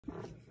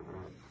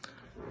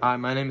Hi,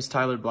 my name is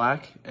Tyler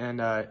Black, and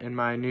in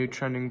my new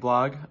trending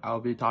blog, I'll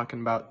be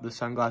talking about the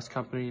sunglass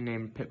company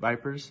named Pit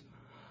Vipers.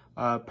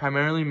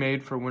 Primarily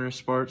made for winter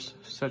sports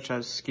such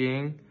as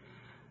skiing,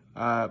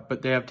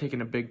 but they have taken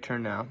a big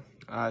turn now.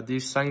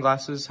 These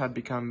sunglasses have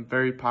become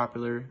very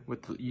popular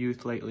with the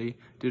youth lately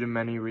due to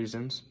many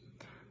reasons.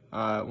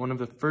 One of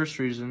the first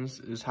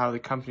reasons is how the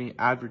company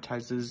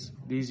advertises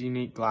these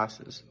unique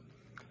glasses.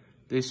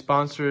 They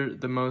sponsor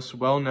the most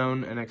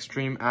well-known and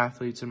extreme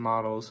athletes and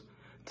models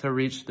to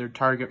reach their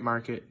target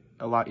market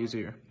a lot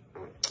easier.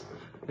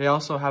 They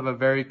also have a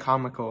very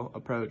comical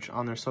approach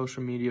on their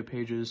social media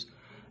pages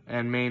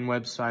and main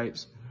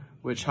websites,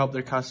 which help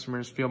their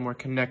customers feel more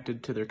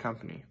connected to their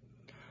company.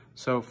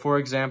 So, for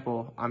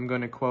example, I'm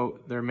going to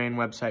quote their main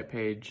website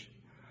page,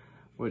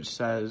 which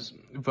says,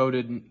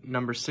 "Voted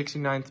number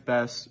 69th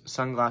best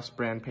sunglass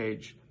brand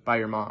page by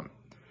your mom."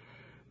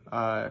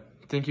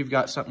 Think you've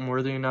got something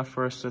worthy enough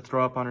for us to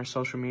throw up on our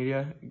social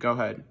media? Go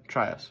ahead,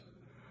 try us.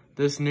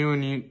 This new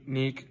and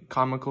unique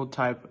comical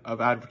type of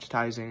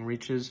advertising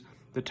reaches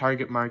the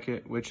target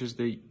market, which is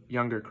the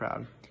younger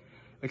crowd,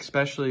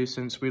 especially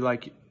since we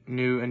like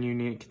new and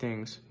unique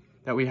things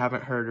that we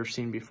haven't heard or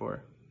seen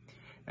before,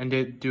 and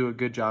they do a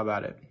good job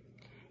at it.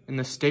 In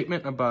the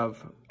statement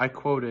above, I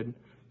quoted,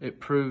 it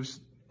proves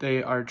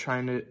they are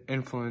trying to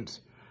influence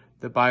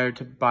the buyer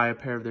to buy a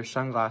pair of their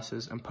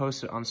sunglasses and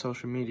post it on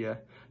social media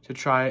to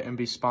try and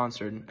be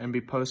sponsored and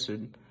be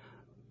posted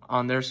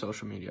on their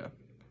social media.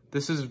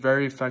 This is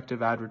very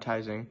effective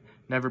advertising,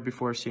 never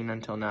before seen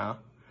until now.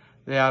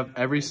 They have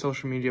every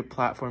social media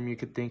platform you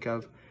could think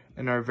of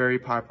and are very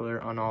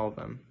popular on all of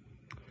them.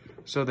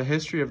 So the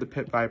history of the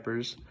Pit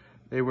Vipers,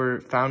 they were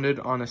founded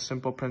on a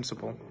simple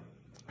principle: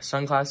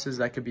 sunglasses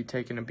that could be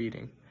taken a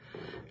beating.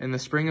 In the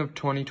spring of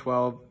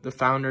 2012, the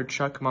founder,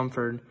 Chuck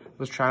Mumford,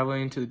 was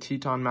traveling to the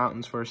Teton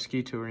Mountains for a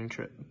ski touring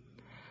trip.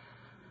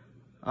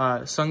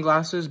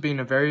 Sunglasses being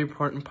a very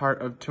important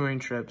part of touring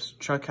trips,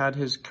 Chuck had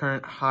his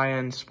current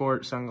high-end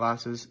sport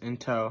sunglasses in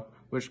tow,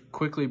 which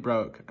quickly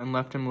broke and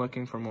left him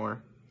looking for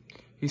more.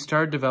 He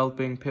started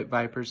developing Pit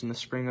Vipers in the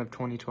spring of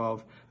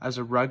 2012 as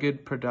a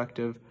rugged,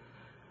 productive,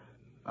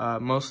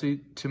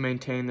 mostly to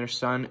maintain their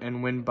sun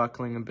and wind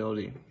buckling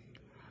ability.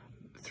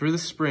 Through the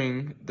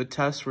spring, the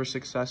tests were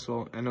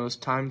successful and it was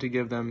time to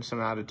give them some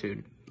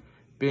attitude.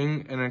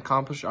 Being an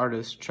accomplished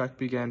artist, Chuck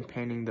began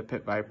painting the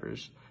Pit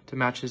Vipers to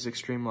match his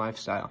extreme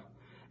lifestyle,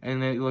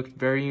 and they looked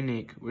very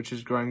unique, which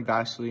is growing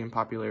vastly in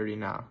popularity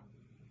now.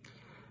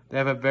 They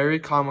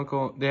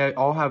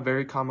all have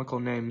very comical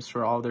names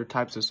for all their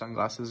types of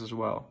sunglasses as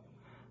well.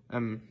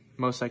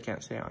 Most I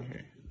can't say on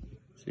here.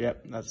 So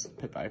yep, that's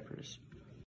Pit Vipers.